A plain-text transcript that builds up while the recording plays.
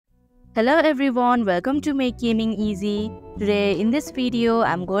Hello everyone, welcome to Make Gaming Easy. Today in this video,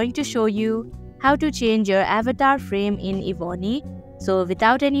 I'm going to show you how to change your avatar frame in Evony. So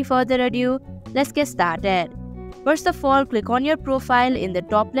without any further ado, let's get started. First of all, click on your profile in the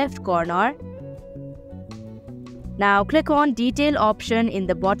top left corner. Now click on Detail option in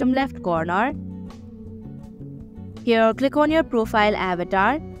the bottom left corner. Here, click on your profile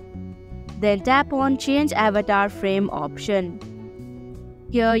avatar. Then tap on Change Avatar Frame option.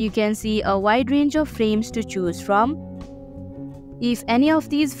 Here you can see a wide range of frames to choose from. If any of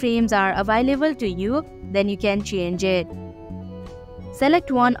these frames are available to you, then you can change it.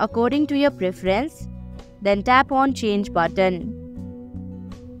 Select one according to your preference, then tap on Change button.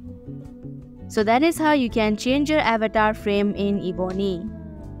 So that is how you can change your avatar frame in Evony.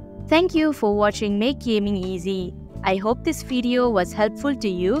 Thank you for watching Make Gaming Easy. I hope this video was helpful to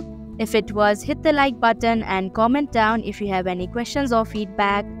you. If it was, hit the like button and comment down if you have any questions or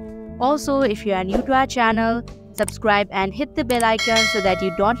feedback. Also, if you are new to our channel, subscribe and hit the bell icon so that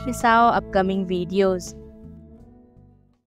you don't miss our upcoming videos.